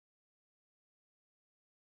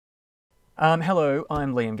Hello,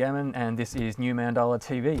 I'm Liam Gammon and this is New Mandala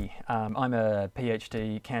TV. I'm a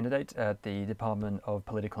PhD candidate at the Department of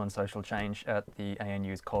Political and Social Change at the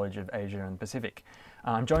ANU's College of Asia and Pacific.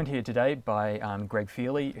 I'm joined here today by Greg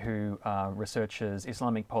Fealy, who researches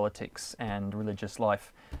Islamic politics and religious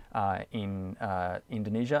life in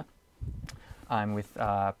Indonesia. I'm with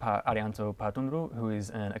Arianto Patunru, who is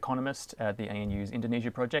an economist at the ANU's Indonesia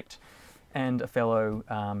project, and a fellow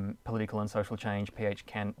political and social change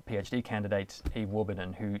PhD candidate,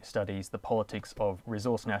 Warburton, who studies the politics of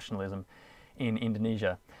resource nationalism in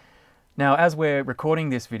Indonesia. Now, as we're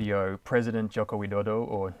recording this video, President Joko Widodo,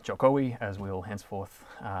 or Jokowi, as we'll henceforth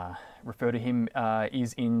refer to him,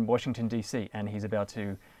 is in Washington, D.C., and he's about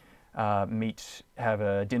to have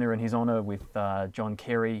a dinner in his honor with John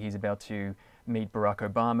Kerry. He's about to meet Barack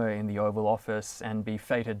Obama in the Oval Office and be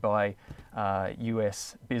feted by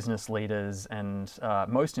US business leaders and,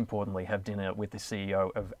 most importantly, have dinner with the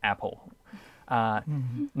CEO of Apple.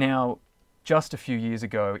 Now, just a few years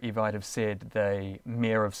ago, if I'd have said the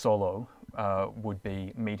mayor of Solo would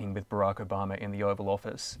be meeting with Barack Obama in the Oval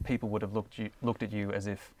Office, people would have looked at you as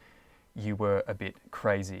if you were a bit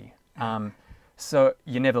crazy. So,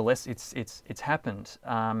 nevertheless, it's happened.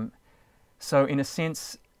 So, in a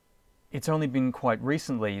sense, it's only been quite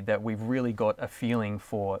recently that we've really got a feeling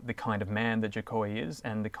for the kind of man that Jokowi is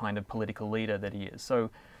and the kind of political leader that he is. So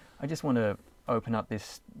I just want to open up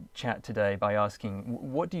this chat today by asking,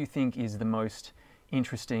 what do you think is the most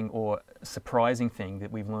interesting or surprising thing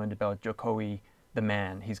that we've learned about Jokowi, the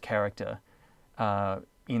man, his character,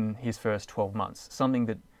 in his first 12 months? Something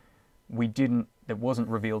that that wasn't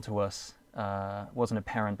revealed to us, wasn't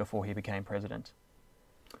apparent before he became president.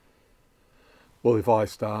 Well, if I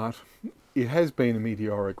start, it has been a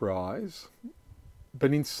meteoric rise,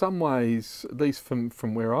 but in some ways, at least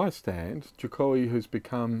from where I stand, Jokowi has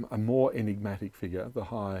become a more enigmatic figure the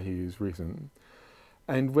higher he has risen.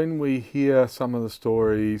 And when we hear some of the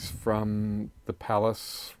stories from the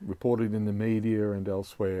palace, reported in the media and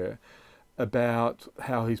elsewhere, about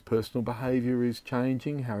how his personal behaviour is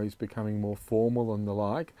changing, how he's becoming more formal and the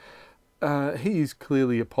like, he is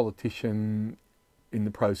clearly a politician in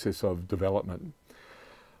the process of development.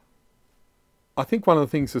 I think one of the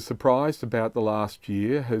things that's surprised about the last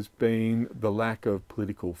year has been the lack of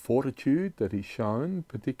political fortitude that he's shown,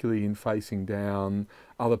 particularly in facing down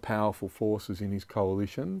other powerful forces in his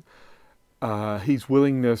coalition. His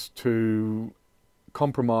willingness to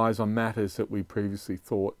compromise on matters that we previously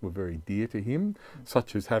thought were very dear to him,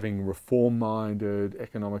 such as having reform-minded,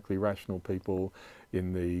 economically rational people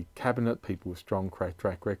in the cabinet, people with strong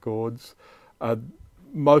track records.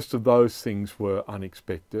 Most of those things were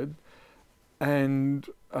unexpected. And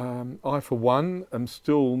I, for one, am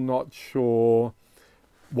still not sure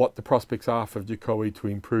what the prospects are for Jokowi to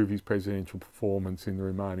improve his presidential performance in the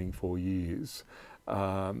remaining 4 years.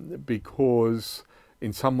 Because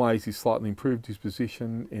in some ways he's slightly improved his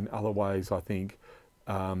position, in other ways I think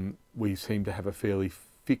we seem to have a fairly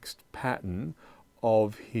fixed pattern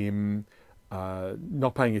of him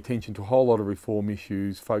not paying attention to a whole lot of reform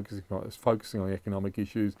issues, focusing on economic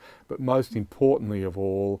issues, but most importantly of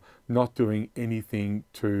all, not doing anything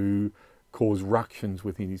to cause ructions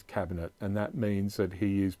within his cabinet. And that means that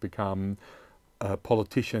he has become a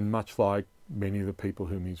politician much like many of the people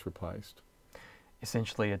whom he's replaced.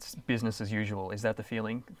 Essentially, it's business as usual. Is that the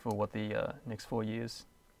feeling for what the next 4 years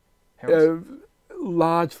heralds?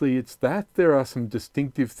 Largely it's that. There are some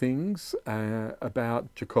distinctive things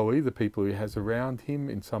about Jokowi, the people he has around him.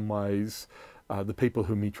 In some ways, the people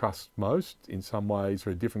whom he trusts most, in some ways,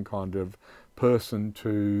 are a different kind of person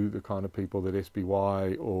to the kind of people that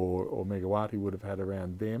SBY or Megawati would have had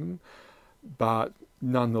around them. But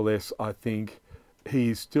nonetheless, I think he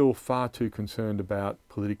is still far too concerned about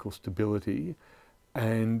political stability,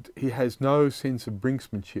 and he has no sense of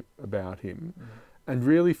brinksmanship about him. And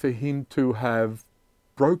really, for him to have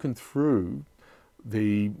broken through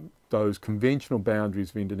those conventional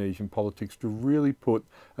boundaries of Indonesian politics to really put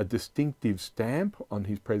a distinctive stamp on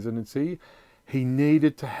his presidency, he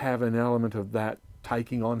needed to have an element of that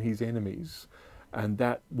taking on his enemies. And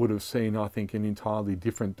that would have seen, I think, an entirely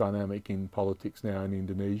different dynamic in politics now in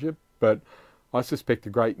Indonesia. But I suspect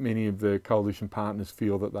a great many of the coalition partners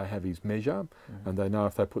feel that they have his measure, and they know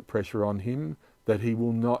if they put pressure on him that he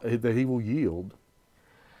will yield.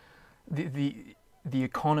 The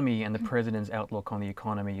economy and the president's outlook on the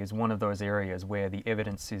economy is one of those areas where the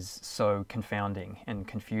evidence is so confounding and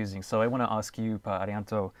confusing. So I want to ask you, Pa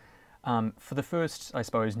Arianto, for the first, I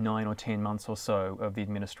suppose, 9 or 10 months or so of the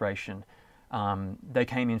administration, they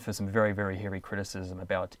came in for some very, very heavy criticism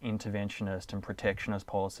about interventionist and protectionist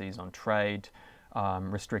policies on trade,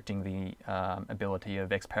 restricting the ability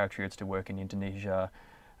of expatriates to work in Indonesia,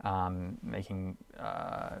 making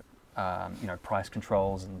price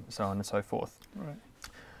controls and so on and so forth.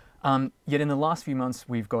 Right. Yet in the last few months,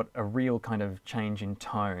 we've got a real kind of change in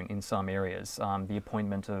tone in some areas. The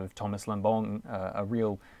appointment of Thomas Lembong, a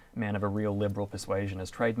real man of a real liberal persuasion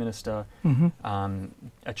as trade minister,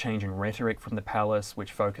 a change in rhetoric from the palace,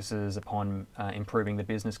 which focuses upon improving the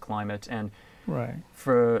business climate. And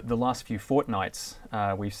for the last few fortnights,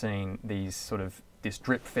 we've seen this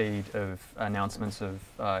drip feed of announcements of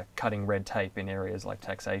cutting red tape in areas like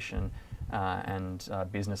taxation and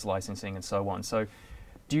business licensing and so on. So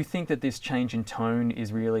do you think that this change in tone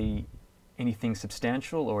is really anything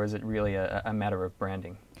substantial, or is it really a matter of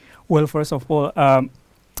branding? Well, first of all,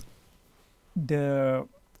 the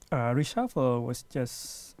reshuffle was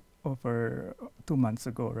just over 2 months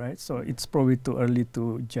ago, right? So it's probably too early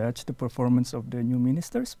to judge the performance of the new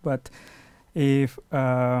ministers. But if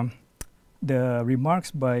the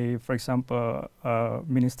remarks by, for example,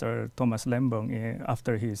 Minister Thomas Lembong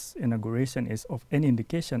after his inauguration is of any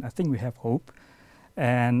indication, I think we have hope.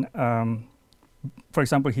 And for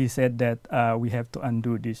example, he said that we have to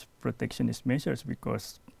undo these protectionist measures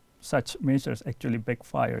because such measures actually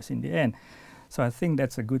backfires in the end. So I think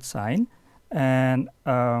that's a good sign. And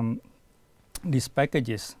these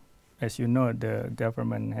packages, as you know, the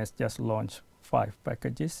government has just launched 5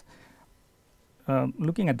 packages.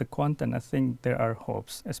 Looking at the content, I think there are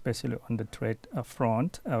hopes, especially on the trade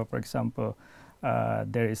front. For example,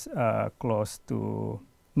 there is a clause to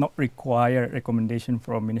not require recommendation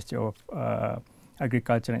from Ministry of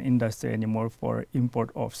Agriculture and Industry anymore for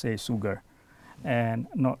import of, say, sugar, and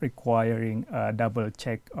not requiring a double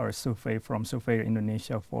check or survey from Surveyor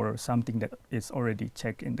Indonesia for something that is already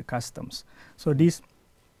checked in the customs. So this,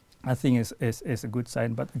 I think, is a good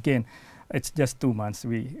sign. But again, it's just 2 months.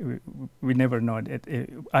 We never know.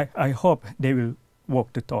 I hope they will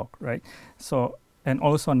walk the talk, right? So, and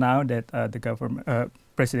also now that the government,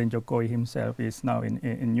 President Jokowi himself is now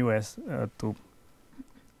in US to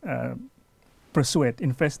persuade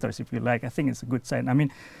investors, if you like. I think it's a good sign. I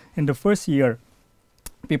mean, in the first year,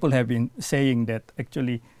 people have been saying that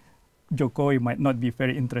actually Jokowi might not be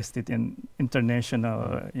very interested in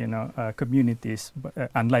international, communities,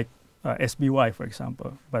 unlike SBY, for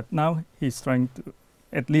example. But now he's trying to,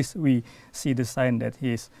 at least we see the sign that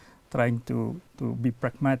he's trying to be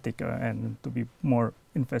pragmatic and to be more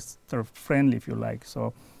investor friendly, if you like.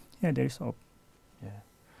 So, yeah, there is hope. Yeah.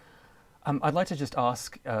 I'd like to just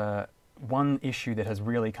ask one issue that has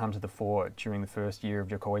really come to the fore during the first year of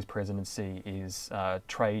Jokowi's presidency is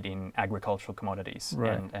trade in agricultural commodities,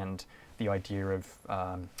 and the idea of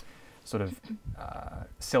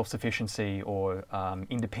self-sufficiency or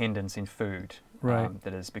independence in food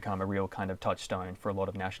that has become a real kind of touchstone for a lot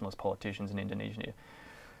of nationalist politicians in Indonesia.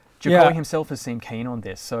 Jokowi himself has seemed keen on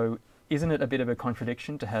this, so isn't it a bit of a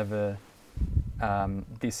contradiction to have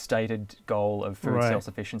this stated goal of food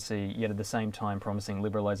self-sufficiency, yet at the same time promising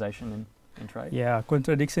liberalization in trade? Yeah,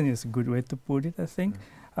 contradiction is a good way to put it, I think.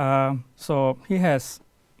 So he has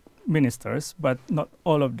ministers, but not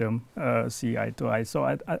all of them see eye to eye. So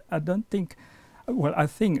I don't think, well, I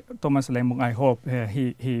think Thomas Lembong, I hope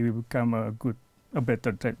he will become a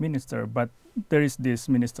better trade minister, but there is this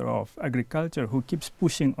Minister of Agriculture who keeps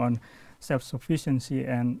pushing on self-sufficiency,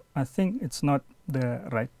 and I think it's not the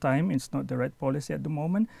right time, it's not the right policy at the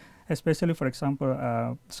moment, especially, for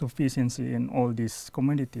example, sufficiency in all these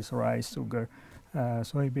commodities, rice, sugar,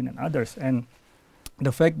 soybean, and others. And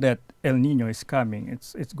the fact that El Nino is coming,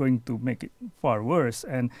 it's going to make it far worse.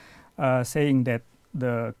 And saying that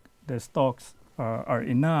the stocks are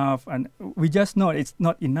enough, and we just know it's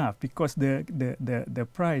not enough because the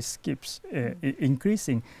price keeps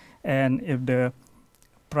increasing, and if the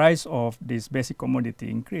price of this basic commodity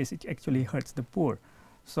increase, it actually hurts the poor.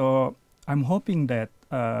 So I'm hoping that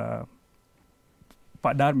Pak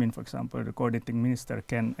Darmin, for example, the coordinating minister,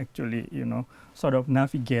 can actually, sort of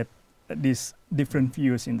navigate these different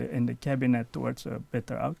views in the cabinet towards a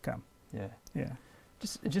better outcome. Yeah.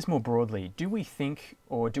 Just more broadly, do we think,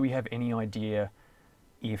 or do we have any idea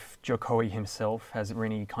if Jokowi himself has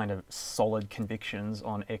any kind of solid convictions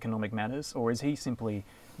on economic matters, or is he simply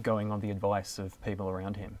going on the advice of people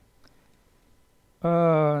around him?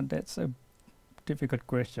 That's a difficult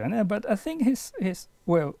question, but I think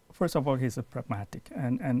well, first of all, he's a pragmatic,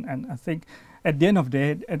 and I think at the end of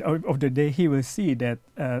the day, he will see that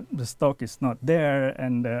the stock is not there,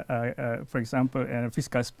 and for example,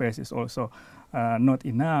 fiscal space is also not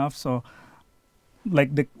enough. So,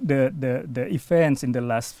 like the events in the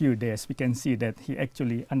last few days, we can see that he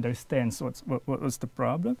actually understands what was the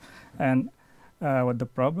problem, and what the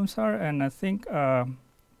problems are, and I think,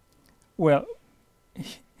 well,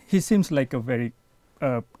 he seems like a very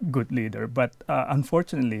good leader, but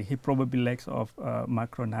unfortunately, he probably lacks of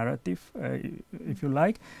macro narrative, if you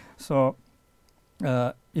like. So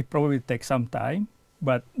it probably takes some time,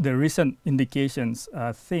 but the recent indications,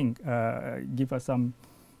 I think, give us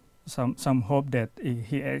some hope that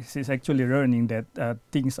he is actually learning that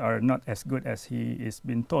things are not as good as he is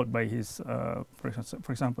being told by his, for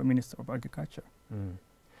example, Minister of Agriculture.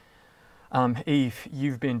 Eve,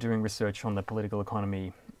 you've been doing research on the political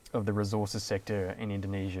economy of the resources sector in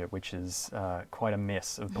Indonesia, which is quite a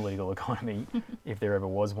mess of political economy, if there ever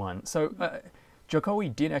was one. So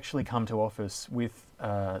Jokowi did actually come to office with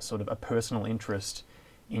sort of a personal interest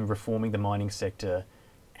in reforming the mining sector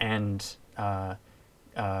and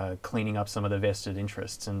cleaning up some of the vested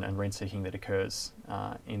interests and rent-seeking that occurs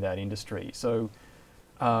in that industry. So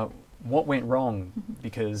what went wrong?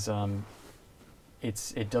 Because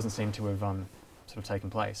it doesn't seem to have sort of taken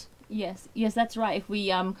place. Yes, that's right. If we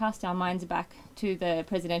cast our minds back to the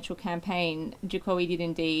presidential campaign, Jokowi did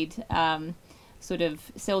indeed sort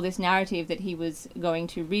of sell this narrative that he was going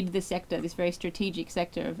to rid the sector, this very strategic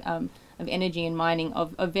sector of energy and mining,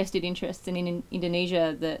 of vested interests. And in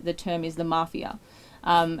Indonesia, the term is the mafia.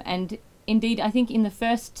 And indeed, I think in the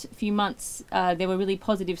first few months, there were really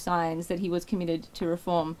positive signs that he was committed to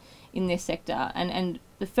reform in this sector. And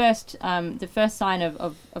the first sign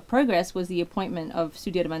of progress was the appointment of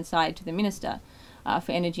Sudirman Said to the Minister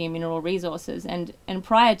for Energy and Mineral Resources. And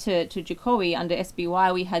prior to Jokowi, under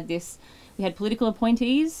SBY, we had political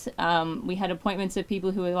appointees. We had appointments of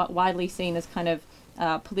people who were widely seen as kind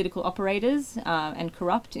of political operators and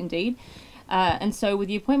corrupt indeed. And so with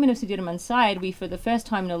the appointment of Sudirman Said, we, for the first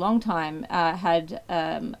time in a long time, had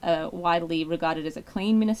widely regarded as a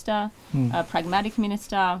clean minister, a pragmatic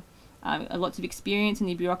minister, lots of experience in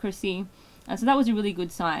the bureaucracy. So that was a really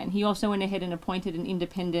good sign. He also went ahead and appointed an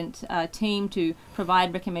independent team to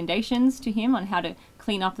provide recommendations to him on how to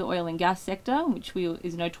clean up the oil and gas sector, which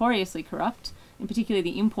is notoriously corrupt, in particular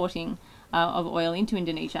the importing of oil into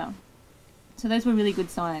Indonesia. So those were really good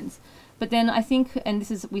signs. But then I think, and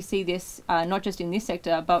we see this not just in this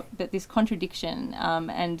sector, but this contradiction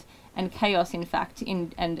and chaos, in fact,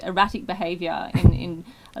 and erratic behaviour in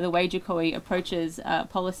the way Jokowi approaches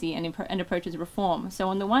policy and approaches reform. So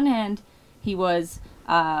on the one hand, he was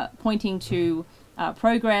pointing to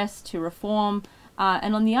progress, to reform,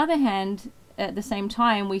 and on the other hand, at the same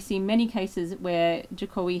time, we see many cases where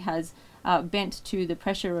Jokowi has bent to the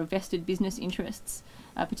pressure of vested business interests,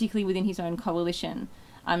 particularly within his own coalition.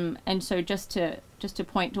 And so just to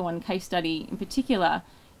point to one case study in particular,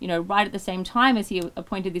 right at the same time as he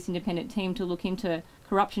appointed this independent team to look into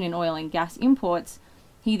corruption in oil and gas imports,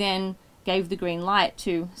 he then gave the green light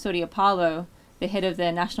to Surya Paloh, the head of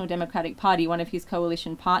the National Democratic Party, one of his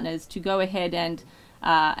coalition partners, to go ahead and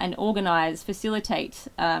facilitate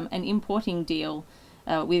an importing deal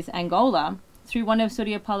with Angola through one of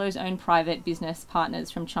Surya Paloh's own private business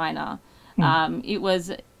partners from China. It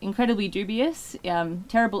was incredibly dubious,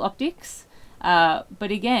 terrible optics,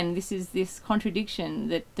 but again, this is this contradiction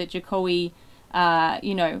that Jokowi,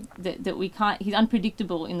 that we can't. He's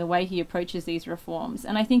unpredictable in the way he approaches these reforms,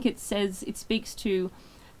 and I think it speaks to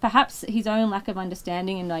perhaps his own lack of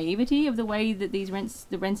understanding and naivety of the way that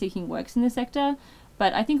the rent-seeking works in the sector.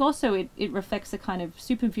 But I think also it reflects a kind of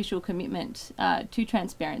superficial commitment to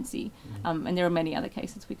transparency, and there are many other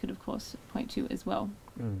cases we could, of course, point to as well.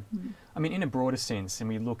 I mean, in a broader sense, and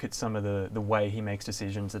we look at some of the way he makes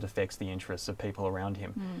decisions that affects the interests of people around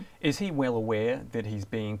him, is he well aware that he's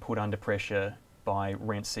being put under pressure by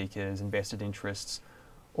rent seekers and vested interests,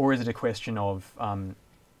 or is it a question of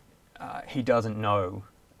he doesn't know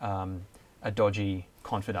a dodgy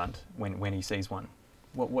confidant when he sees one?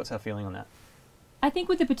 What's our feeling on that? I think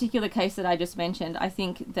with the particular case that I just mentioned, I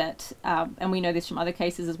think that, and we know this from other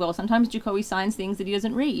cases as well, sometimes Jokowi signs things that he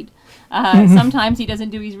doesn't read. Sometimes he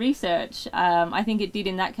doesn't do his research. I think it did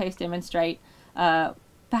in that case demonstrate,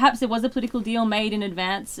 perhaps there was a political deal made in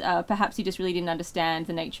advance. Perhaps he just really didn't understand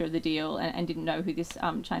the nature of the deal and didn't know who this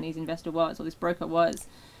Chinese investor was or this broker was.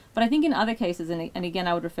 But I think in other cases, and again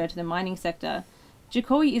I would refer to the mining sector,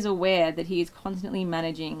 Jokowi is aware that he is constantly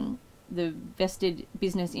managing the vested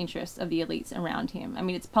business interests of the elites around him. I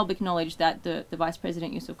mean, it's public knowledge that the Vice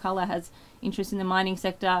President Yusuf Kalla has interest in the mining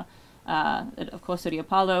sector, of course Surya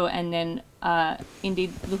Paloh, and then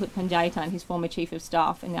indeed Luhut Panjaitan, his former Chief of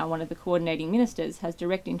Staff and now one of the coordinating ministers, has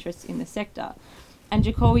direct interests in the sector. And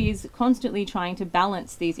Jokowi is constantly trying to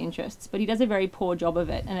balance these interests, but he does a very poor job of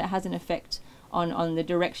it, and it has an effect on the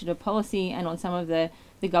direction of policy and on some of the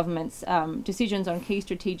government's decisions on key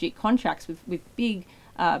strategic contracts with big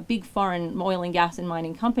big foreign oil and gas and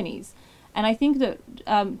mining companies. And I think that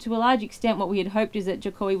to a large extent what we had hoped is that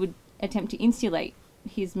Jokowi would attempt to insulate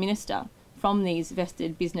his minister from these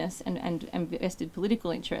vested business and vested political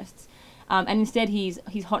interests. And instead he's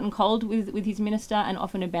hot and cold with his minister and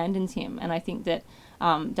often abandons him. And I think that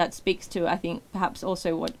that speaks to, I think, perhaps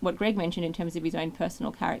also what Greg mentioned in terms of his own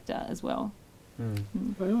personal character as well.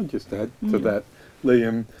 I'll just add to that,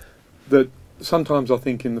 Liam, that sometimes I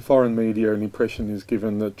think in the foreign media an impression is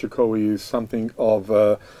given that Jokowi is something of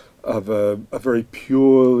a very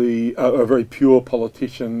pure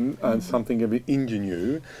politician and something of an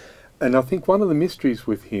ingenue. And I think one of the mysteries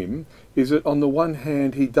with him is that on the one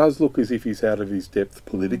hand he does look as if he's out of his depth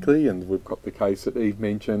politically, and we've got the case that Eve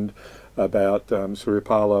mentioned about Surya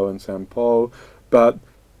Paloh and Sampo, but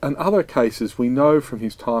in other cases we know from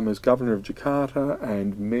his time as Governor of Jakarta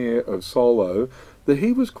and Mayor of Solo that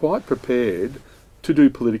he was quite prepared to do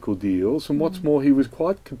political deals, and what's more, he was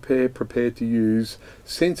quite prepared to use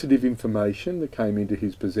sensitive information that came into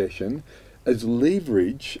his possession as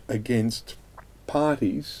leverage against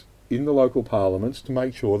parties in the local parliaments to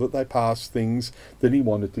make sure that they passed things that he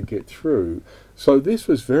wanted to get through. So this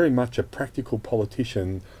was very much a practical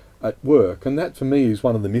politician at work, and that for me is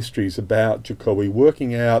one of the mysteries about Jokowi,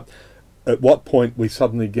 working out at what point we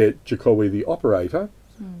suddenly get Jokowi the operator,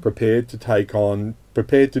 prepared to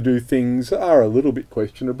do things that are a little bit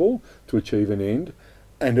questionable to achieve an end,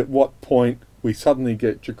 and at what point we suddenly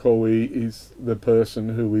get Jokowi is the person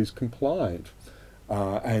who is compliant.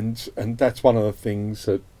 And that's one of the things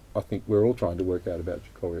that I think we're all trying to work out about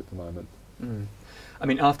Jokowi at the moment. I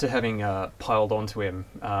mean, after having piled onto him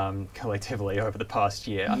collectively over the past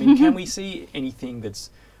year, I mean, can we see anything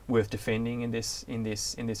that's worth defending in this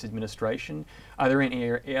administration? Are there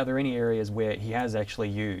any areas where he has actually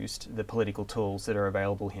used the political tools that are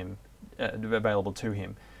available to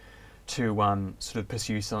him to sort of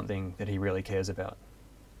pursue something that he really cares about?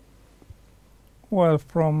 Well,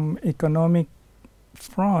 from economic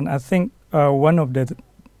front, I think one of the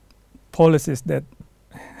policies that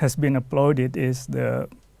has been applauded is the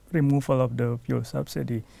removal of the fuel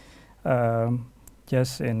subsidy.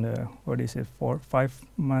 Just in 4-5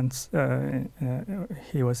 months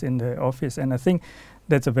he was in the office, and I think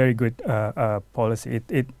that's a very good policy.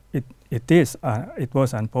 It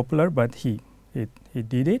was unpopular, but he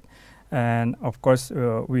did it, and of course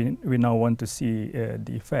we now want to see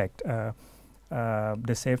the effect.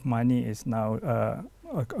 The saved money is now,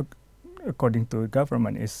 according to the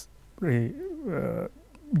government, is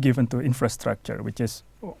given to infrastructure, which is,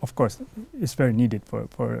 of course, is very needed for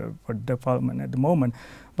development at the moment.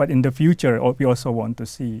 But in the future, we also want to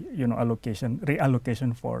see,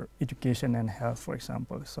 reallocation for education and health, for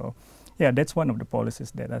example. So, yeah, that's one of the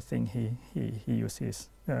policies that I think he uses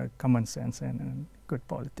common sense and good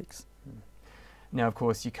politics. Now, of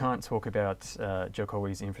course, you can't talk about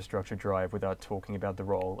Jokowi's infrastructure drive without talking about the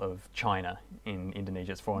role of China in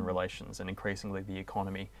Indonesia's foreign relations and increasingly the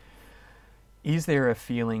economy. Is there a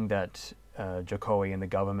feeling that Jokowi and the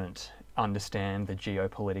government understand the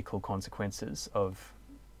geopolitical consequences of,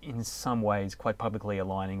 in some ways, quite publicly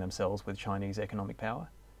aligning themselves with Chinese economic power?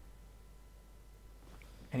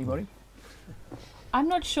 Anybody? I'm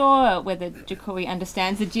not sure whether Jokowi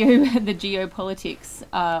understands the geopolitics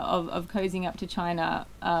of cozying up to China.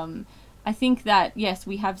 I think that, yes,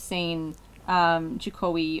 we have seen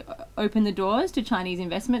Jokowi open the doors to Chinese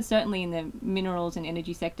investment. Certainly in the minerals and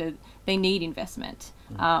energy sector, they need investment.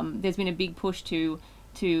 There's been a big push to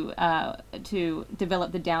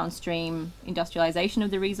develop the downstream industrialization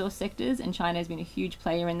of the resource sectors, and China has been a huge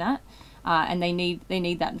player in that. And they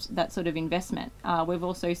need that sort of investment. We've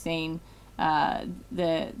also seen a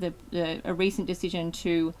recent decision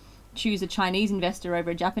to choose a Chinese investor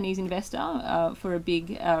over a Japanese investor for a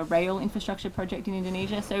big rail infrastructure project in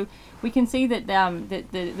Indonesia. So we can see that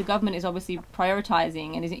the government is obviously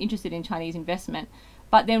prioritizing and is interested in Chinese investment.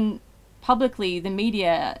 But then publicly, the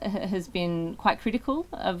media has been quite critical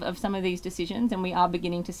of some of these decisions, and we are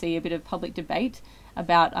beginning to see a bit of public debate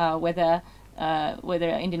about whether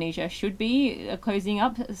Indonesia should be cozying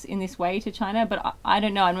up in this way to China. But I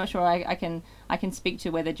don't know. I'm not sure I can speak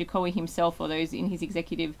to whether Jokowi himself or those in his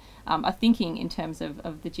executive are thinking in terms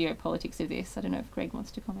of the geopolitics of this. I don't know if Greg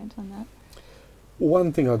wants to comment on that.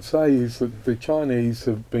 One thing I'd say is that the Chinese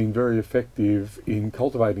have been very effective in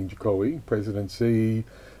cultivating Jokowi. President Xi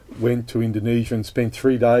went to Indonesia and spent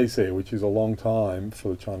 3 days there, which is a long time for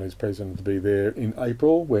the Chinese president to be there, in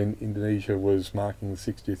April when Indonesia was marking the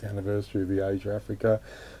 60th anniversary of the Asia-Africa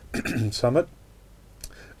Summit.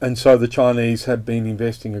 And so the Chinese have been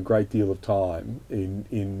investing a great deal of time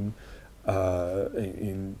in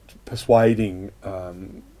persuading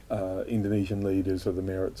Indonesian leaders of the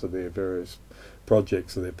merits of their various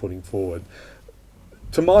projects that they're putting forward.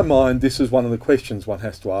 To my mind, this is one of the questions one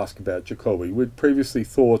has to ask about Jokowi. We'd previously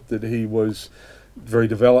thought that he was very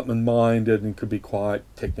development-minded and could be quite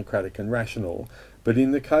technocratic and rational. But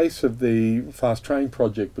in the case of the fast train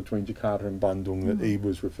project between Jakarta and Bandung that he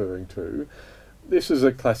was referring to, this is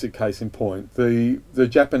a classic case in point. The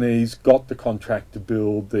Japanese got the contract to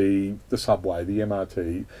build the subway, the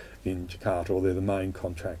MRT, in Jakarta, or they're the main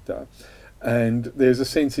contractor. And there's a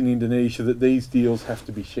sense in Indonesia that these deals have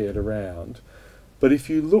to be shared around. But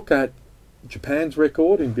if you look at Japan's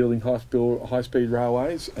record in building high-speed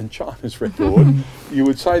railways and China's record, you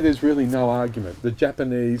would say there's really no argument. The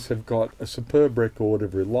Japanese have got a superb record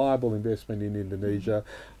of reliable investment in Indonesia,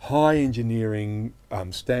 high engineering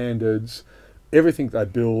standards, everything they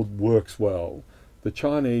build works well. The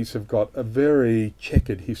Chinese have got a very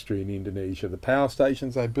checkered history in Indonesia. The power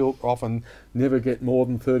stations they built often never get more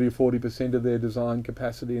than 30 or 40% of their design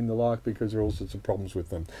capacity and the like, because there are all sorts of problems with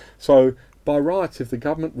them. So by rights, if the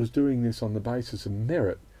government was doing this on the basis of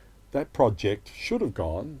merit, that project should have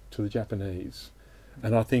gone to the Japanese.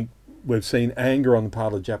 And I think we've seen anger on the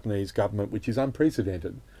part of the Japanese government, which is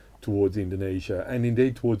unprecedented towards Indonesia, and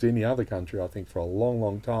indeed towards any other country, I think, for a long,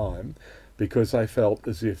 long time, because they felt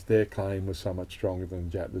as if their claim was so much stronger than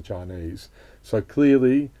the Chinese. So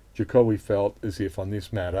clearly, Jokowi felt as if on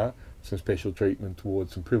this matter, some special treatment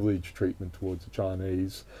towards, some privileged treatment towards the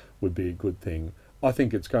Chinese would be a good thing. I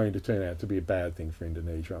think it's going to turn out to be a bad thing for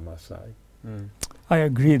Indonesia, I must say. I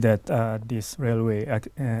agree that this railway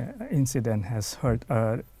incident has hurt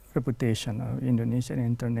reputation of Indonesian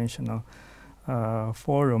international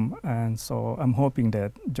forum, and so I'm hoping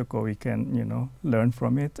that Jokowi can, learn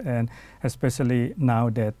from it, and especially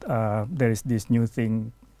now that there is this new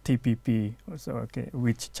thing, TPP, also,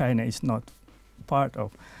 which China is not part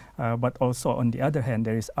of, but also on the other hand,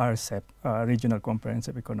 there is RCEP, Regional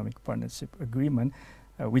Comprehensive Economic Partnership Agreement,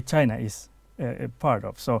 which China is a part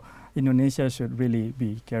of. So Indonesia should really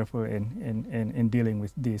be careful in dealing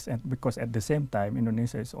with this, and because at the same time,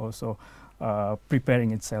 Indonesia is also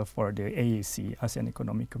preparing itself for the AEC, ASEAN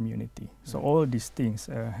Economic Community. So all these things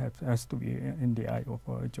has to be in the eye of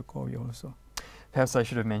Jokowi also. Perhaps I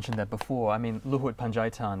should have mentioned that before. I mean, Luhut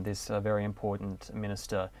Panjaitan, this very important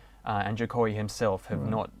minister, and Jokowi himself have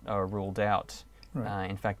not ruled out.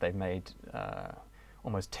 In fact, they've made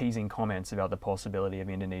almost teasing comments about the possibility of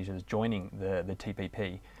Indonesia's joining the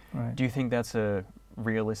TPP. Do you think that's a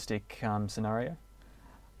realistic scenario?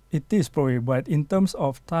 It is probably, but in terms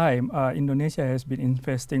of time, Indonesia has been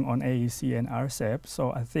investing on AEC and RCEP,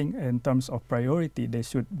 so I think in terms of priority, they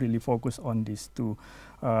should really focus on these two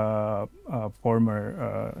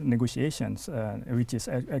former negotiations, which is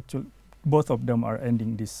actually, both of them are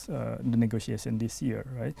ending this the negotiation this year,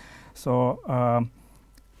 right? So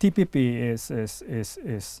TPP is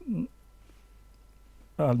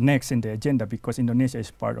next in the agenda, because Indonesia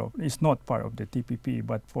is not part of the TPP,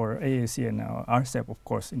 but for ASEAN and RCEP, of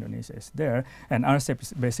course, Indonesia is there, and RCEP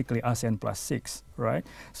is basically ASEAN plus 6, right?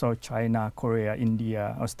 So China, Korea,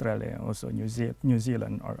 India, Australia, also New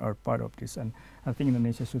Zealand are part of this, and I think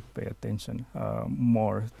Indonesia should pay attention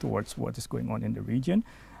more towards what is going on in the region.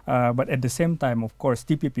 But at the same time, of course,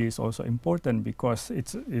 TPP is also important because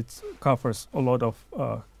it covers a lot of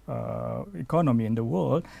economy in the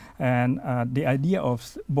world, and the idea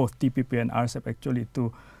of both TPP and RCEP actually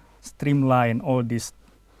to streamline all these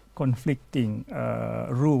conflicting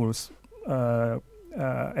rules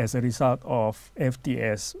as a result of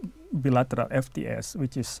FTS, bilateral FTS,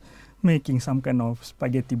 which is making some kind of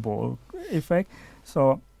spaghetti ball effect.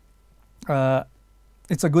 So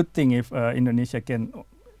it's a good thing if Indonesia can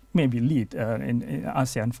maybe lead in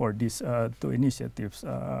ASEAN for these two initiatives,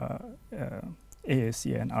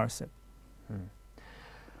 ASEAN and RCEP.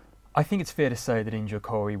 I think it's fair to say that in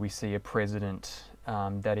Jokowi we see a president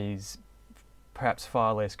that is perhaps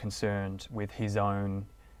far less concerned with his own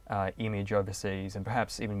image overseas, and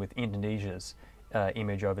perhaps even with Indonesia's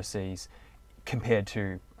image overseas, compared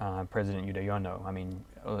to President Yudhoyono. I mean,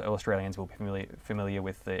 Australians will be familiar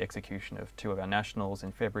with the execution of 2 of our nationals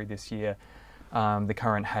in February this year, the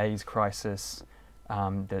current haze crisis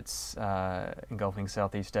that's engulfing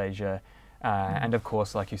Southeast Asia, and of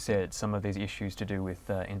course, like you said, some of these issues to do with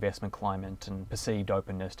investment climate and perceived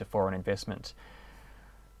openness to foreign investment.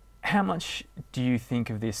 How much do you think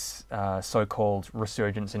of this so-called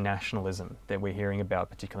resurgence in nationalism that we're hearing about,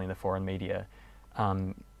 particularly in the foreign media,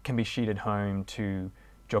 can be sheeted home to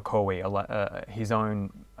Jokowi, his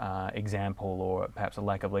own example, or perhaps a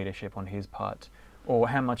lack of leadership on his part? Or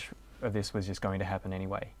how much of this was just going to happen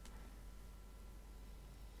anyway?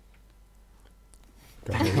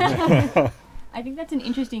 I think that's an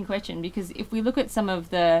interesting question, because if we look at some of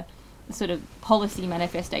the sort of policy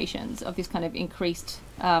manifestations of this kind of increased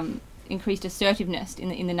assertiveness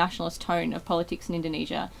in the nationalist tone of politics in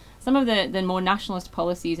Indonesia, some of the more nationalist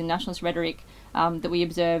policies and nationalist rhetoric that we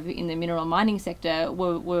observe in the mineral mining sector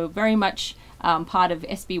were very much part of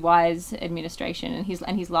SBY's administration and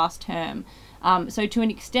his last term. So to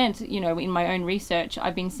an extent, in my own research,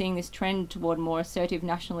 I've been seeing this trend toward more assertive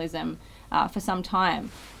nationalism for some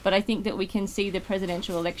time. But I think that we can see the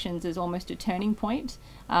presidential elections as almost a turning point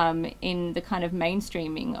in the kind of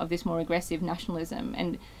mainstreaming of this more aggressive nationalism.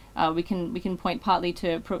 And we can point partly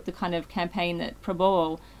to the kind of campaign that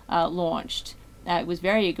Prabowo launched. It was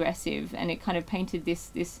very aggressive, and it kind of painted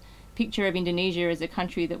this picture of Indonesia as a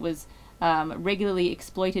country that was regularly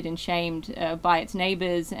exploited and shamed by its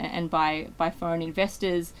neighbours and by foreign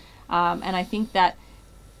investors. And I think that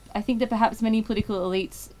perhaps many political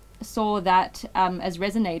elites saw that as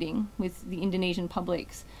resonating with the Indonesian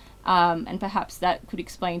publics. And perhaps that could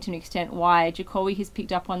explain to an extent why Jokowi has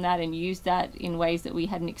picked up on that and used that in ways that we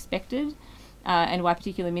hadn't expected, and why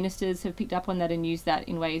particular ministers have picked up on that and used that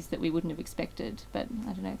in ways that we wouldn't have expected. But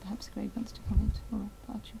I don't know, perhaps Greg wants to comment, or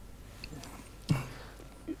Archie.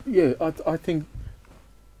 Yeah, I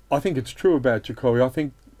think it's true about Jokowi. I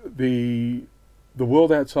think the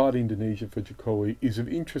world outside Indonesia for Jokowi is of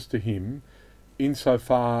interest to him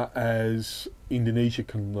insofar as Indonesia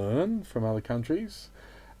can learn from other countries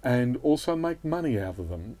and also make money out of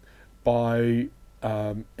them by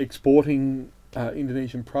exporting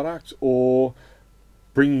Indonesian products or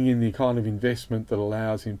bringing in the kind of investment that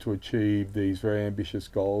allows him to achieve these very ambitious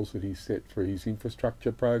goals that he's set for his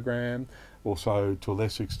infrastructure program, also to a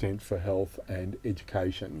lesser extent for health and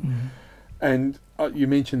education. Mm-hmm. And you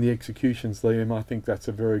mentioned the executions, Liam. I think that's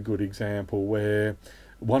a very good example where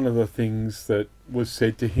one of the things that was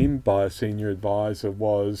said to him by a senior advisor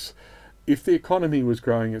was, if the economy was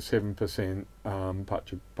growing at 7%,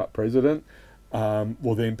 President,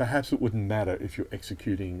 well then perhaps it wouldn't matter if you're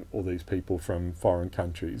executing all these people from foreign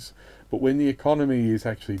countries. But when the economy is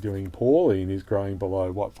actually doing poorly and is growing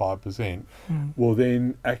below, 5%, well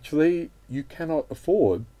then actually you cannot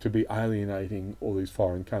afford to be alienating all these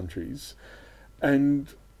foreign countries. And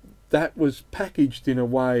that was packaged in a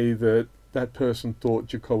way that that person thought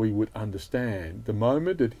Jokowi would understand. The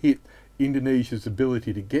moment it hit Indonesia's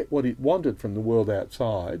ability to get what it wanted from the world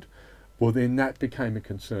outside, well then that became a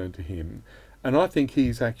concern to him. And I think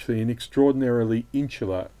he's actually an extraordinarily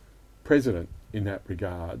insular president in that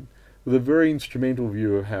regard, with a very instrumental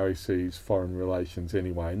view of how he sees foreign relations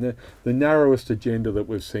anyway. And the narrowest agenda that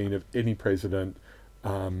we've seen of any president,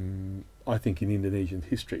 I think, in Indonesian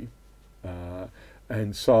history.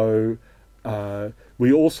 And so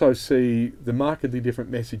we also see the markedly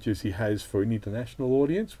different messages he has for an international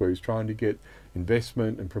audience, where he's trying to get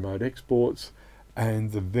investment and promote exports,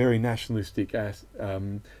 and the very nationalistic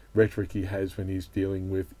rhetoric he has when he's dealing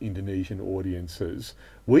with Indonesian audiences.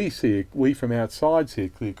 We from outside see a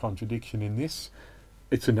clear contradiction in this.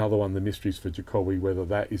 It's another one of the mysteries for Jokowi, whether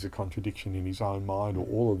that is a contradiction in his own mind or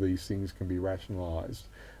all of these things can be rationalised.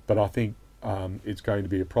 But I think it's going to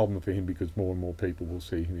be a problem for him because more and more people will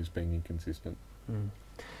see him as being inconsistent.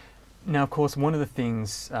 Now, of course, one of the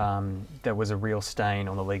things that was a real stain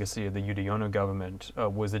on the legacy of the Yudhoyono government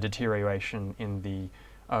was the deterioration in the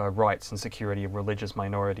rights and security of religious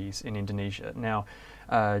minorities in Indonesia. Now,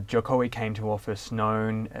 Jokowi came to office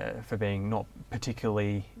known for being not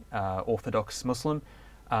particularly orthodox Muslim,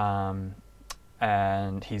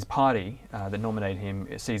 and his party that nominated him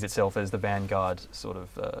sees itself as the vanguard sort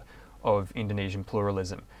of Indonesian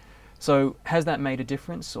pluralism. So has that made a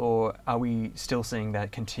difference, or are we still seeing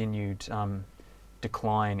that continued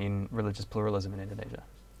decline in religious pluralism in Indonesia?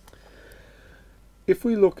 If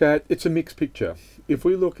we look at, it's a mixed picture. If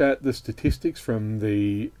we look at the statistics from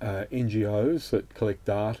the NGOs that collect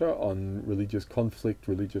data on religious conflict,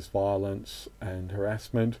 religious violence and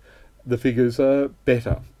harassment, the figures are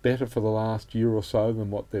better for the last year or so than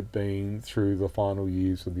what they've been through the final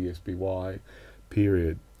years of the SBY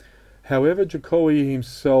period. However, Jokowi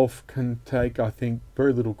himself can take, I think,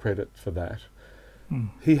 very little credit for that.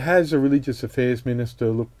 He has a religious affairs minister,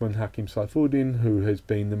 Lukman Hakim Saifuddin, who has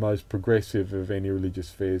been the most progressive of any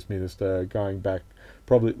religious affairs minister going back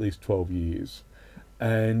probably at least 12 years.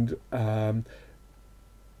 And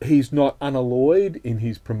he's not unalloyed in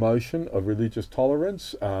his promotion of religious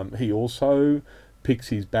tolerance. He also picks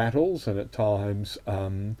his battles and at times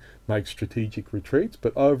makes strategic retreats.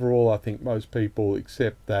 But overall, I think most people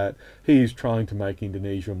accept that he is trying to make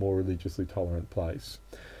Indonesia a more religiously tolerant place.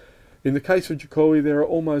 In the case of Jokowi, there are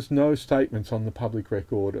almost no statements on the public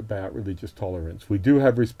record about religious tolerance. We do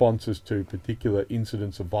have responses to particular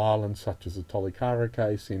incidents of violence, such as the Tolikara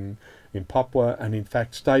case in Papua, and in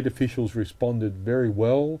fact state officials responded very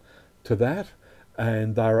well to that,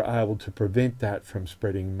 and they were able to prevent that from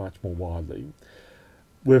spreading much more widely.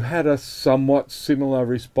 We've had a somewhat similar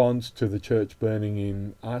response to the church burning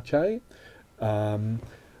in Aceh.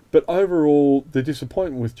 But overall, the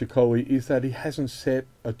disappointment with Jokowi is that he hasn't set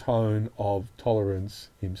a tone of tolerance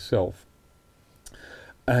himself.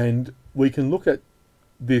 And we can look at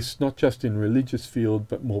this not just in religious field,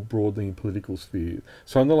 but more broadly in political sphere.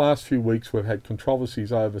 So in the last few weeks, we've had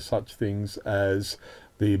controversies over such things as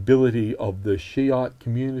the ability of the Shiite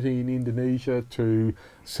community in Indonesia to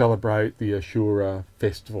celebrate the Ashura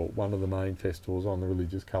festival, one of the main festivals on the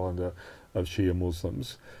religious calendar of Shia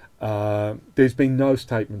Muslims. There's been no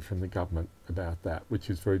statement from the government about that,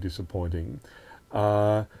 which is very disappointing.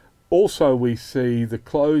 Also, we see the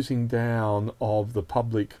closing down of the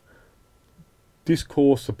public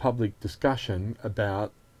discourse, the public discussion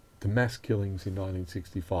about the mass killings in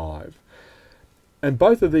 1965. And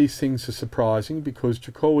both of these things are surprising because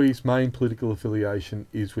Jokowi's main political affiliation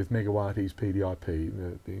is with Megawati's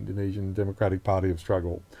PDIP, the Indonesian Democratic Party of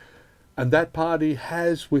Struggle. And that party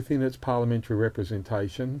has within its parliamentary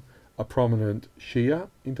representation a prominent Shia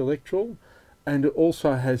intellectual, and it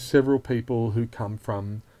also has several people who come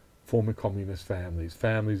from former communist families,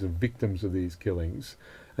 families of victims of these killings.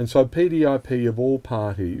 And so PDIP of all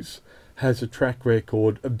parties has a track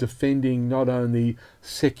record of defending not only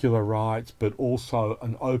secular rights but also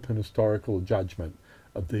an open historical judgment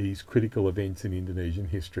of these critical events in Indonesian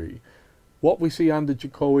history. What we see under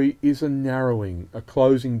Jokowi is a narrowing, a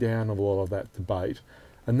closing down of a lot of that debate,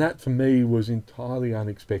 and that for me was entirely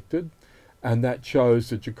unexpected, and that shows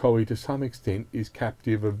that Jokowi to some extent is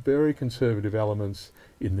captive of very conservative elements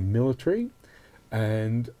in the military,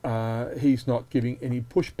 and he's not giving any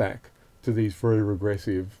pushback to these very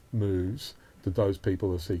regressive moves that those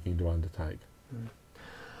people are seeking to undertake.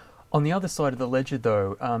 On the other side of the ledger,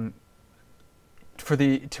 though, to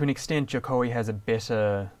an extent, Jokowi has a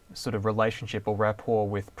better sort of relationship or rapport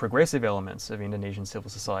with progressive elements of Indonesian civil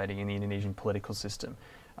society and the Indonesian political system.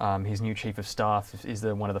 His new chief of staff is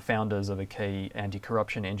one of the founders of a key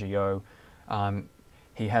anti-corruption NGO.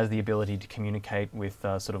 He has the ability to communicate with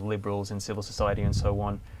sort of liberals in civil society and so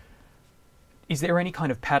on. Is there any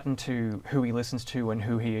kind of pattern to who he listens to and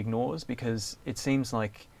who he ignores? Because it seems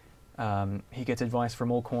like he gets advice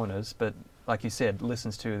from all corners, but like you said,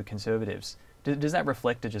 listens to the conservatives. Does that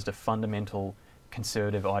reflect just a fundamental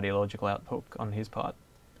conservative ideological outlook on his part?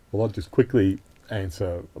 Well, I'll just quickly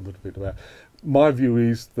answer a little bit of that. My view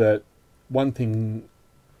is that one thing,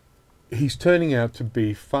 he's turning out to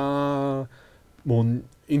be far more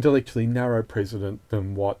intellectually narrow president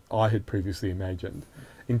than what I had previously imagined.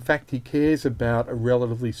 In fact, he cares about a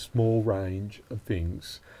relatively small range of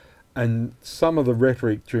things. And some of the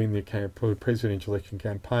rhetoric during the presidential election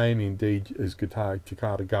campaign, indeed as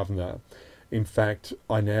Jakarta Governor, in fact,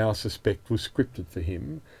 I now suspect was scripted for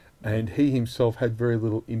him, and he himself had very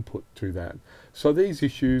little input to that. So these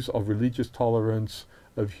issues of religious tolerance,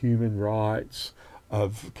 of human rights,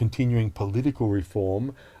 of continuing political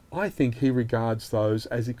reform, I think he regards those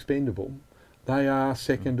as expendable. They are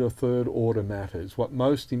second or third order matters. What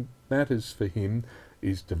most matters for him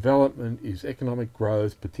is development, is economic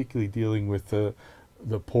growth, particularly dealing with the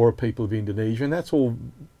poorer people of Indonesia. And that's all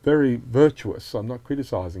very virtuous. I'm not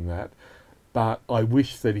criticising that. But I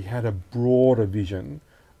wish that he had a broader vision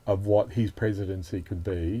of what his presidency could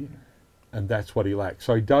be, and that's what he lacks.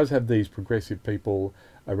 So he does have these progressive people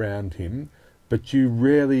around him, but you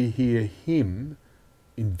rarely hear him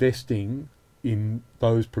investing in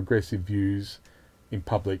those progressive views in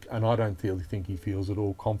public, and I don't really think he feels at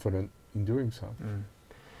all confident in doing so.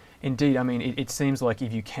 Indeed, I mean, it seems like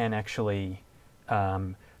if you can actually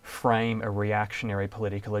frame a reactionary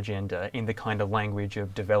political agenda in the kind of language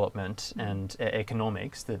of development and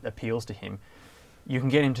economics that appeals to him, you can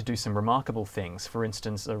get him to do some remarkable things. For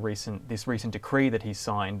instance, this recent decree that he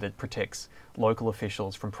signed that protects local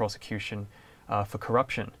officials from prosecution for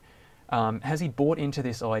corruption. Has he bought into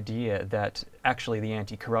this idea that actually the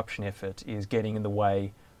anti-corruption effort is getting in the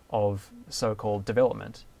way of so-called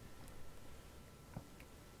development?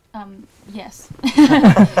 Yes.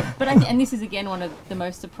 But and this is again one of the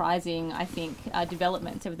most surprising, I think,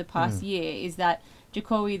 developments over the past year, is that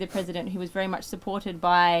Jokowi, the president, who was very much supported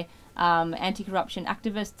by anti-corruption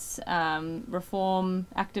activists, reform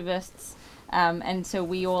activists, and so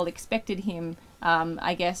we all expected him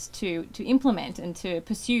I guess, to implement and to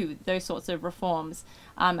pursue those sorts of reforms.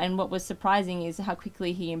 And what was surprising is how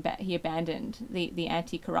quickly he abandoned the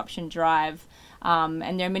anti-corruption drive.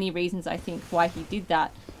 And there are many reasons, I think, why he did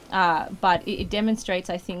that. But it demonstrates,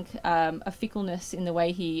 I think, a fickleness in the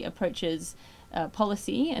way he approaches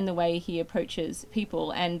policy and the way he approaches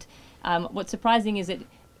people. And what's surprising is that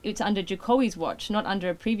it's under Jokowi's watch, not under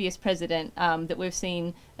a previous president, that we've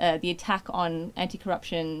seen the attack on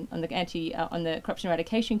anti-corruption, on the Corruption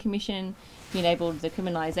Eradication Commission. He enabled the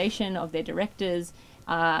criminalisation of their directors.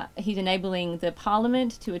 He's enabling the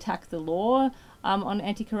Parliament to attack the law on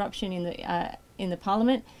anti-corruption in the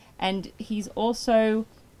Parliament, and he's also,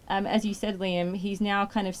 as you said, Liam, he's now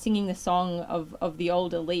kind of singing the song of the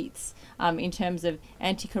old elites in terms of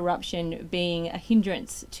anti-corruption being a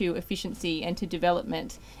hindrance to efficiency and to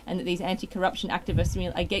development, and that these anti-corruption activists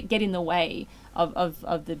get in the way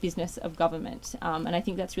of the business of government. And I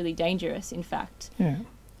think that's really dangerous, in fact. Yeah.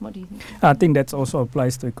 What do you think? I think that also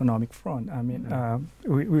applies to economic front. I mean,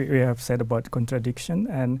 we have said about contradiction,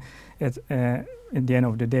 and it's, at the end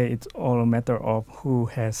of the day, it's all a matter of who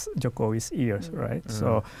has Jokowi's ears, right?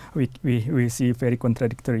 So we see very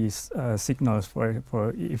contradictory signals for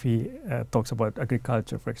if he talks about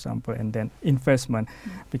agriculture, for example, and then investment,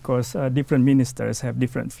 because different ministers have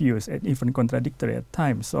different views and even contradictory at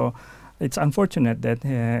times. So it's unfortunate that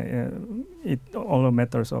it all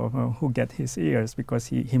matters of who get his ears, because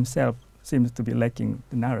he himself seems to be lacking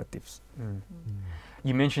the narratives.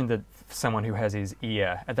 You mentioned that someone who has his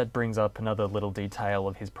ear, and that brings up another little detail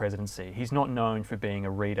of his presidency. He's not known for being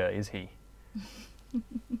a reader, is he?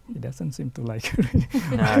 He doesn't seem to like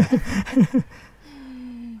it.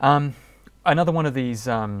 No. Another one of these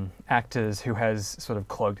actors who has sort of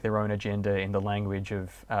cloaked their own agenda in the language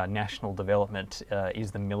of national development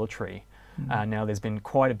is the military. Now, there's been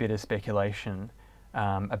quite a bit of speculation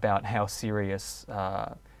about how serious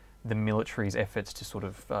the military's efforts to sort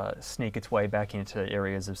of sneak its way back into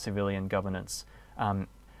areas of civilian governance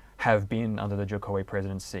have been under the Jokowi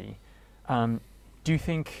presidency. Do you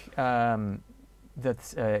think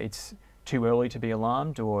that it's too early to be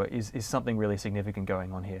alarmed, or is something really significant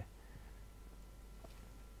going on here?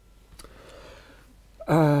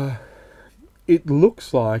 It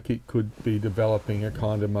looks like it could be developing a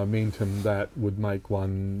kind of momentum that would make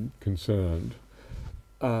one concerned.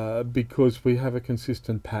 Because we have a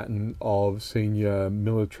consistent pattern of senior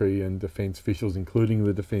military and defence officials, including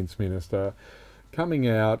the Defence Minister, coming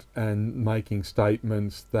out and making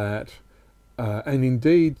statements that, and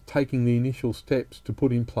indeed taking the initial steps to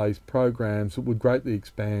put in place programs that would greatly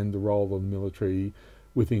expand the role of the military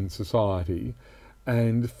within society.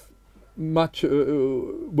 And much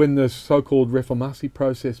when the so-called reformasi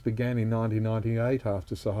process began in 1998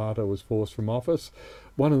 after Suharto was forced from office,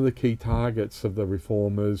 one of the key targets of the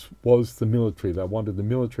reformers was the military. They wanted the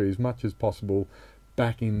military as much as possible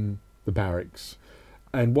back in the barracks.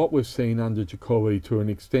 And what we've seen under Jokowi, to an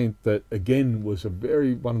extent that again was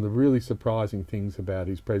one of the really surprising things about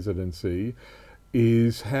his presidency,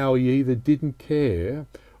 is how he either didn't care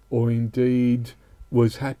or indeed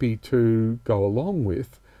was happy to go along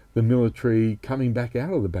with the military coming back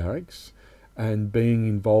out of the barracks and being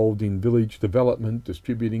involved in village development,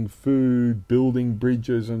 distributing food, building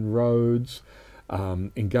bridges and roads,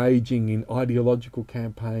 engaging in ideological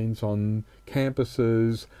campaigns on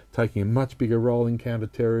campuses, taking a much bigger role in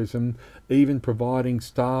counter-terrorism, even providing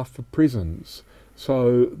staff for prisons.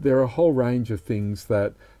 So there are a whole range of things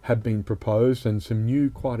that have been proposed, and some new,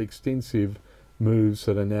 quite extensive moves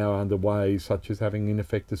that are now underway, such as having in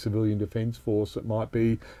effect a civilian defence force that might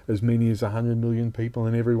be as many as 100 million people,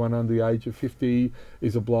 and everyone under the age of 50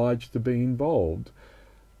 is obliged to be involved.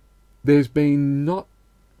 There's been not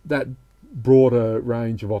that broader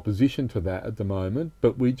range of opposition to that at the moment,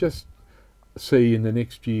 but we just see in the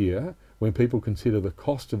next year, when people consider the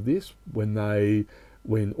cost of this,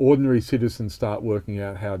 when ordinary citizens start working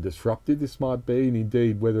out how disruptive this might be, and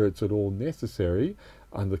indeed whether it's at all necessary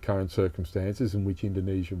under current circumstances in which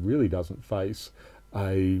Indonesia really doesn't face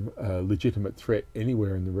a legitimate threat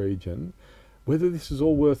anywhere in the region, whether this is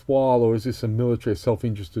all worthwhile, or is this a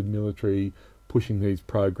self-interested military pushing these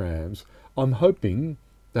programs. I'm hoping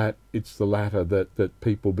that it's the latter, that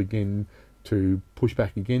people begin to push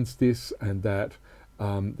back against this, and that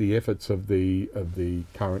the efforts of the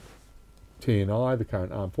current TNI, the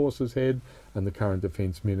current Armed Forces head, and the current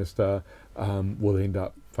Defence Minister will end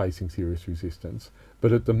up facing serious resistance.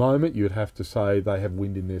 But at the moment, you'd have to say they have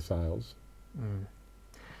wind in their sails.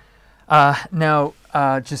 Now,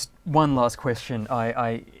 just one last question.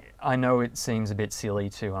 I know it seems a bit silly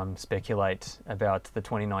to speculate about the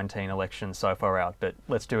 2019 election so far out, but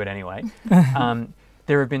let's do it anyway.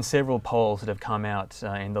 There have been several polls that have come out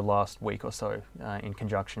in the last week or so in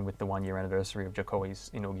conjunction with the one-year anniversary of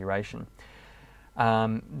Jokowi's inauguration.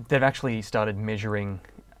 They've actually started measuring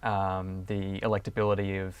the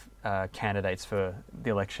electability of candidates for the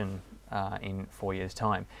election in 4 years'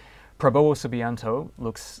 time. Prabowo Subianto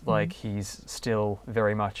looks like he's still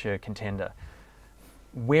very much a contender.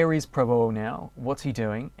 Where is Prabowo now? What's he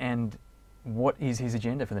doing? And what is his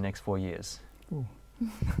agenda for the next 4 years?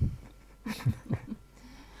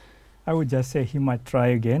 I would just say he might try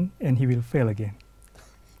again and he will fail again.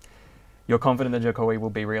 You're confident that Jokowi will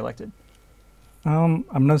be re-elected? I'm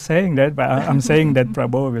not saying that, but I'm saying that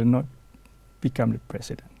Prabowo will not become the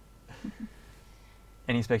president.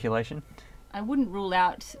 Any speculation? I wouldn't rule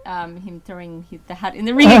out him throwing the hat in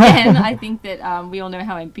the ring again. I think that we all know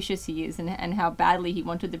how ambitious he is and how badly he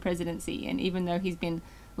wanted the presidency. And even though he's been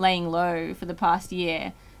laying low for the past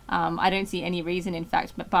year, I don't see any reason, in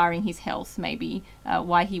fact, but barring his health maybe,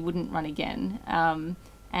 why he wouldn't run again.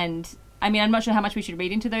 And I mean, I'm not sure how much we should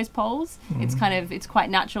read into those polls. It's quite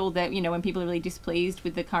natural that, you know, when people are really displeased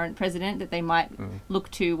with the current president, that they might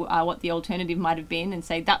look to what the alternative might have been and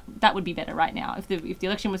say that would be better right now. If the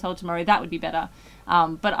election was held tomorrow, that would be better.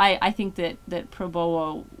 But I think that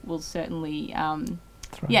Prabowo will certainly,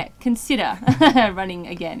 consider running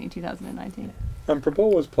again in 2019.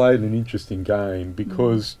 Prabowo has played an interesting game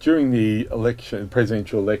because during the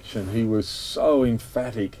presidential election, he was so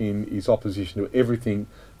emphatic in his opposition to everything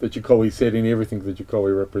that Jokowi said and everything that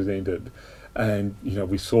Jokowi represented. And, you know,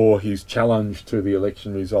 we saw his challenge to the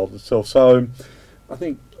election result itself. So I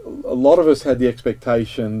think a lot of us had the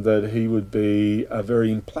expectation that he would be a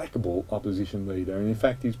very implacable opposition leader. And in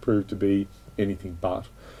fact, he's proved to be anything but.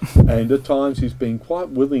 And at times he's been quite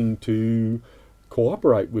willing to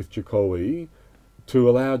cooperate with Jokowi to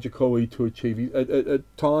allow Jokowi to achieve at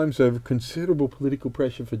times of considerable political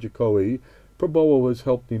pressure for Jokowi, Prabowo has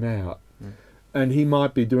helped him out. And he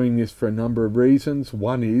might be doing this for a number of reasons.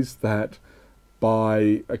 One is that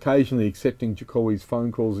by occasionally accepting Jokowi's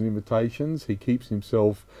phone calls and invitations, he keeps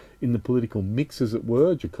himself in the political mix, as it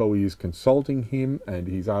were. Jokowi is consulting him and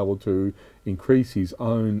he's able to increase his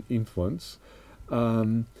own influence.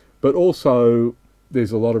 But also,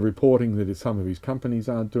 there's a lot of reporting that some of his companies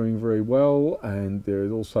aren't doing very well, and there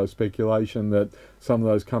is also speculation that some of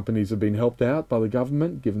those companies have been helped out by the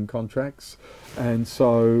government, given contracts. And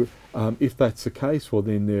so, if that's the case, well,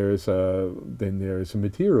 then there is a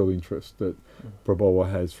material interest that Prabowo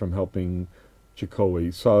has from helping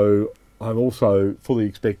Jokowi. So I'm also fully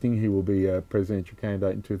expecting he will be a presidential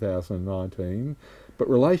candidate in 2019. But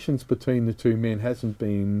relations between the two men haven't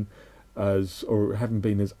been as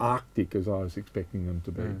arctic as I was expecting them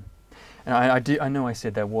to be. And I know I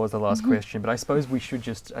said that was the last question, but I suppose we should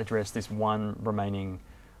just address this one remaining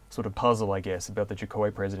sort of puzzle, I guess, about the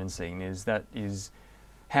Jokowi presidency, is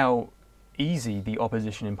how easy the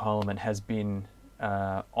opposition in Parliament has been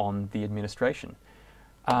on the administration.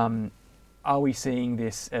 Are we seeing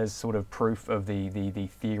this as sort of proof of the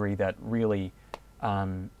theory that really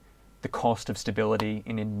the cost of stability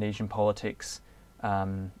in Indonesian politics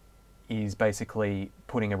is basically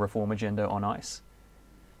putting a reform agenda on ice?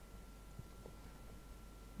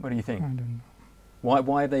 What do you think? I don't know.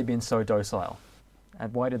 Why have they been so docile?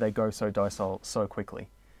 And why did they go so docile so quickly?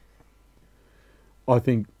 I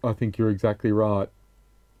think you're exactly right.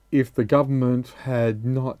 If the government had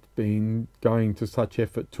not been going to such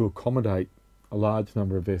effort to accommodate a large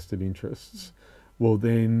number of vested interests, well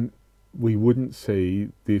then we wouldn't see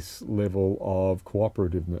this level of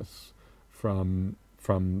cooperativeness from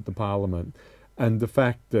the Parliament. And the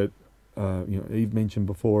fact that Eve mentioned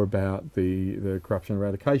before about the Corruption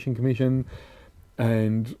Eradication Commission,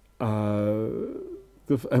 and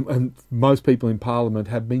most people in Parliament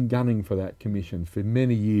have been gunning for that commission for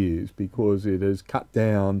many years because it has cut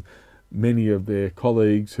down many of their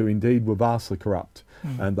colleagues who indeed were vastly corrupt,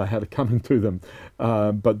 and they had it coming to them.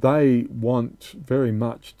 But they want very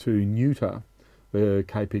much to neuter the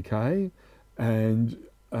KPK, and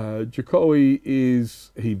Jokowi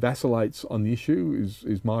he vacillates on the issue,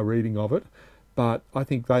 is my reading of it, but I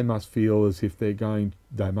think they must feel as if they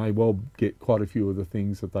may well get quite a few of the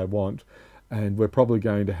things that they want, and we're probably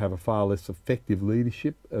going to have a far less effective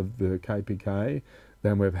leadership of the KPK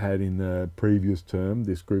than we've had in the previous term.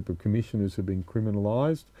 This group of commissioners have been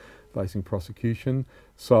criminalised, facing prosecution.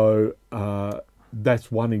 So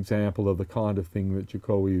that's one example of the kind of thing that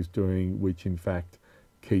Jokowi is doing, which in fact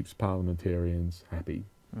keeps parliamentarians happy.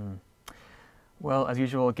 Well, as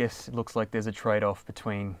usual, I guess it looks like there's a trade-off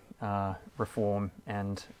between reform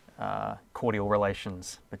and cordial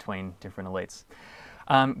relations between different elites.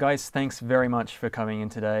 Guys, thanks very much for coming in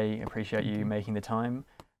today. Appreciate you making the time.